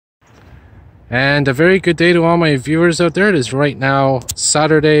And a very good day to all my viewers out there. It is right now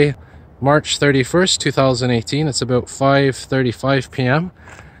Saturday, March 31st, 2018. It's about 5:35 p.m.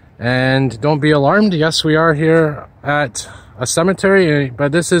 And don't be alarmed. Yes, we are here at a cemetery,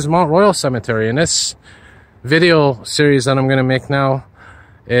 but this is Mount Royal Cemetery. And this video series that I'm going to make now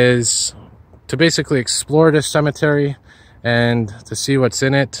is to basically explore this cemetery and to see what's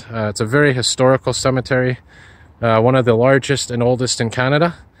in it. It's a very historical cemetery, one of the largest and oldest in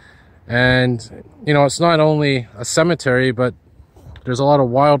Canada. And, you know, it's not only a cemetery, but there's a lot of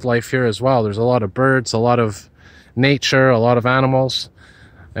wildlife here as well. There's a lot of birds, a lot of nature, a lot of animals.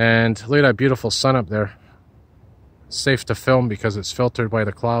 And look at that beautiful sun up there. It's safe to film because it's filtered by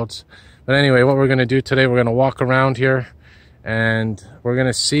the clouds. But anyway, what we're going to do today, we're going to walk around here and we're going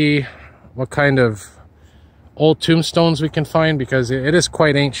to see what kind of old tombstones we can find, because it is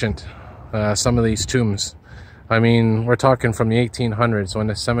quite ancient, some of these tombs. I mean, we're talking from the 1800s when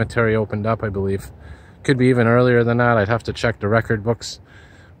the cemetery opened up, I believe. Could be even earlier than that. I'd have to check the record books.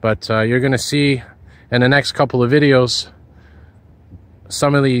 But you're going to see in the next couple of videos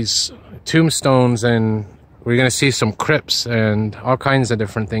some of these tombstones, and we're going to see some crypts and all kinds of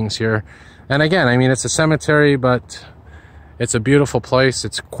different things here. And again, I mean, it's a cemetery, but it's a beautiful place.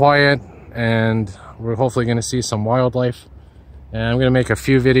 It's quiet, and we're hopefully going to see some wildlife. And I'm going to make a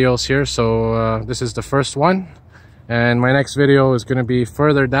few videos here. So this is the first one. And my next video is going to be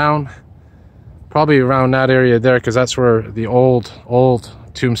further down, probably around that area there, because that's where the old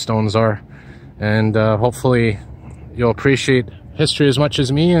tombstones are. And hopefully you'll appreciate history as much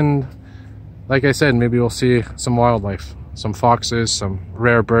as me. And like I said, maybe we'll see some wildlife, some foxes, some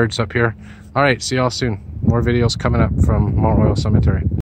rare birds up here. All right, see y'all soon. More videos coming up from Mount Royal Cemetery.